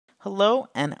Hello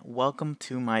and welcome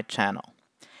to my channel.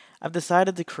 I've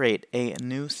decided to create a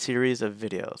new series of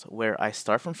videos where I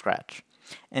start from scratch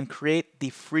and create the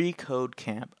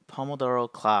freeCodeCamp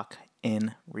Pomodoro Clock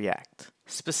in React.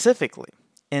 Specifically,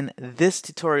 in this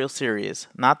tutorial series,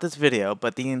 not this video,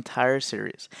 but the entire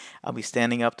series, I'll be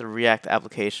standing up the React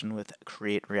application with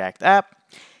Create React App,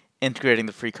 integrating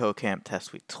the freeCodeCamp test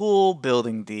suite tool,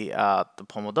 building the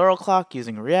Pomodoro clock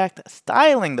using React,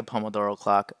 styling the Pomodoro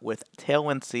clock with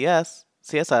Tailwind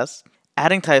CSS,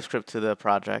 adding TypeScript to the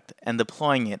project, and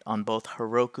deploying it on both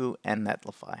Heroku and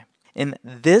Netlify. In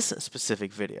this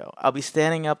specific video, I'll be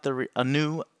standing up a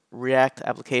new React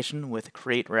application with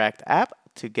Create React App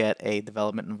to get a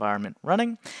development environment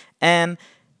running, and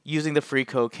using the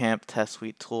freeCodeCamp test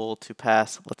suite tool to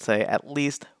pass, let's say, at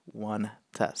least one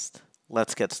test.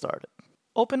 Let's get started.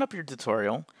 Open up your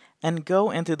tutorial and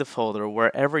go into the folder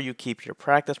wherever you keep your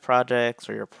practice projects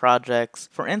or your projects.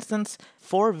 For instance,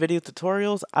 for video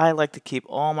tutorials, I like to keep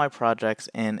all my projects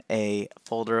in a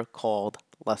folder called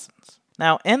Lessons.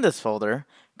 Now in this folder,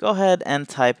 go ahead and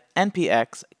type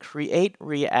npx create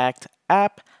react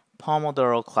app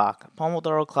Pomodoro Clock.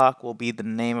 Pomodoro Clock will be the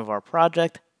name of our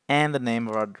project and the name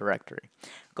of our directory.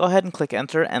 Go ahead and click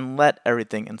enter and let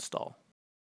everything install.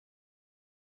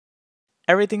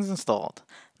 Everything's installed.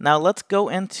 Now let's go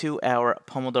into our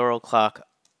Pomodoro Clock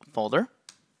folder.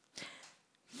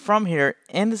 From here,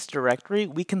 in this directory,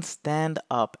 we can stand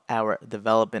up our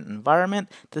development environment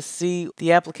to see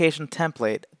the application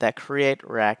template that Create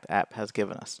React App has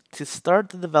given us. To start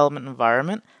the development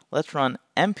environment, let's run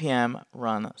npm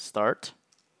run start,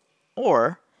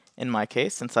 or in my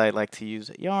case, since I like to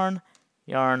use yarn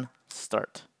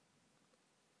start.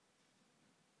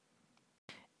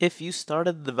 If you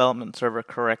started the development server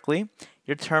correctly,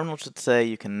 your terminal should say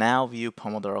you can now view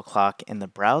Pomodoro Clock in the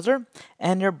browser,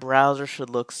 and your browser should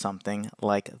look something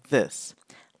like this.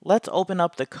 Let's open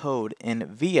up the code in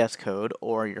VS Code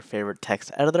or your favorite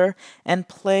text editor and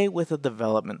play with the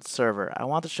development server. I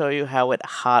want to show you how it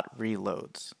hot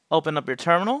reloads. Open up your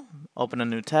terminal, open a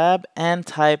new tab, and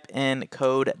type in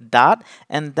code dot,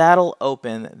 and that'll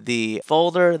open the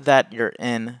folder that you're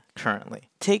in currently.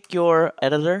 Take your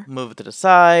editor, move it to the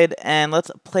side, and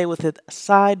let's play with it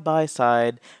side by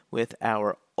side with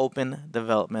our open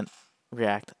development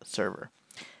React server.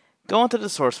 Go into the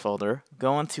source folder,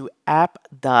 go into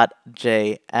app.js,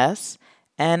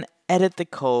 and edit the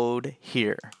code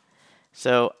here.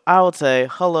 So I would say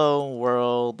hello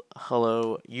world,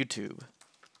 hello YouTube.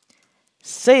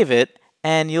 Save it,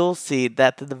 and you'll see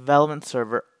that the development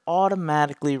server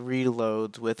automatically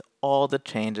reloads with all the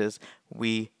changes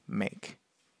we make.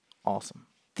 Awesome.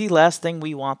 The last thing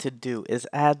we want to do is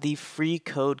add the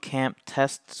freeCodeCamp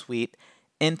test suite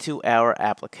into our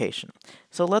application.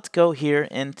 So let's go here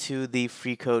into the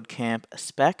freeCodeCamp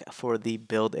spec for the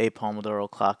Build a Pomodoro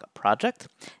Clock project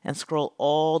and scroll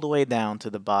all the way down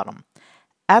to the bottom.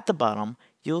 At the bottom,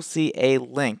 you'll see a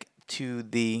link to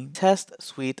the test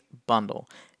suite bundle.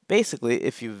 Basically,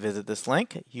 if you visit this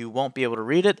link, you won't be able to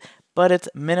read it, but it's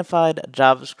minified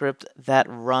JavaScript that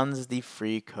runs the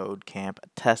freeCodeCamp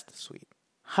test suite.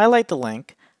 Highlight the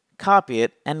link, copy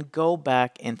it, and go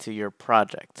back into your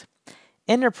project.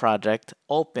 In your project,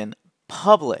 open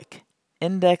public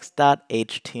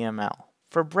index.html.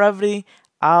 For brevity,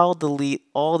 I'll delete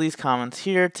all these comments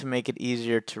here to make it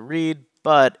easier to read,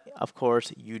 but of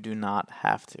course, you do not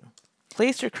have to.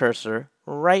 Place your cursor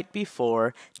right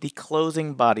before the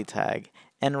closing body tag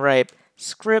and write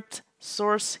script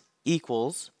source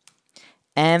equals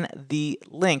and the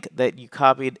link that you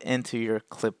copied into your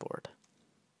clipboard.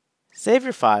 Save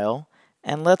your file,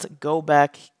 and let's go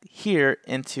back here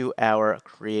into our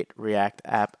Create React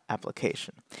App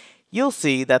application. You'll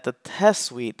see that the test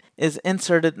suite is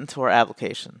inserted into our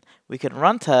application. We can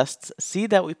run tests, see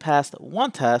that we passed one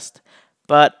test,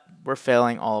 but we're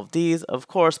failing all of these, of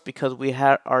course, because we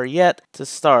are yet to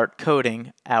start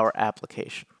coding our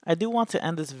application. I do want to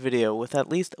end this video with at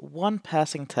least one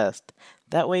passing test.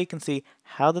 That way you can see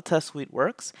how the test suite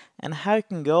works and how you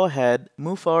can go ahead,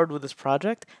 move forward with this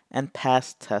project, and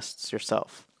pass tests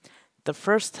yourself. The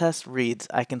first test reads,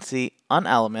 I can see an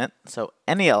element, so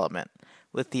any element,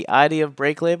 with the ID of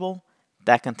break label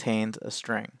that contains a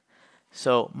string.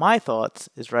 So my thoughts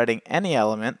is writing any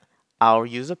element, I'll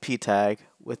use a p tag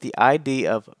with the ID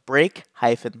of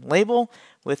break-label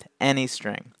with any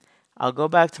string. I'll go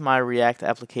back to my React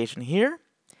application here,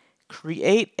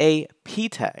 create a p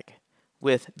tag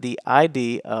with the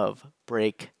ID of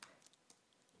break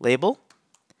label,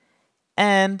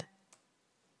 and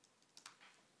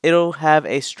it'll have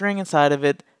a string inside of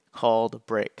it called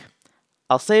break.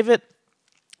 I'll save it,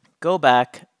 go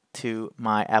back to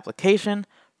my application,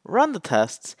 run the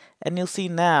tests, and you'll see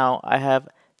now I have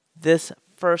this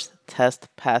first test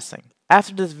passing.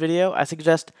 After this video, I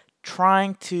suggest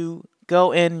trying to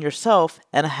go in yourself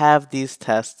and have these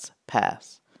tests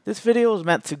pass. This video was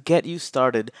meant to get you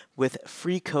started with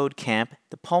freeCodeCamp,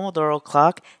 the Pomodoro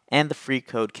Clock, and the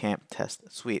freeCodeCamp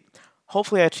test suite.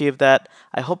 Hopefully I achieved that.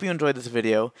 I hope you enjoyed this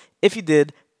video. If you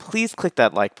did, please click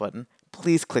that like button.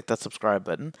 Please click that subscribe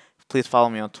button. Please follow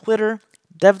me on Twitter,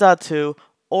 dev.to,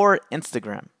 or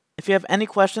Instagram. If you have any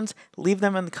questions, leave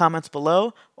them in the comments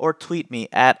below or tweet me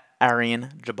at Arian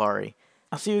Jabari.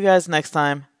 I'll see you guys next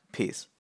time. Peace.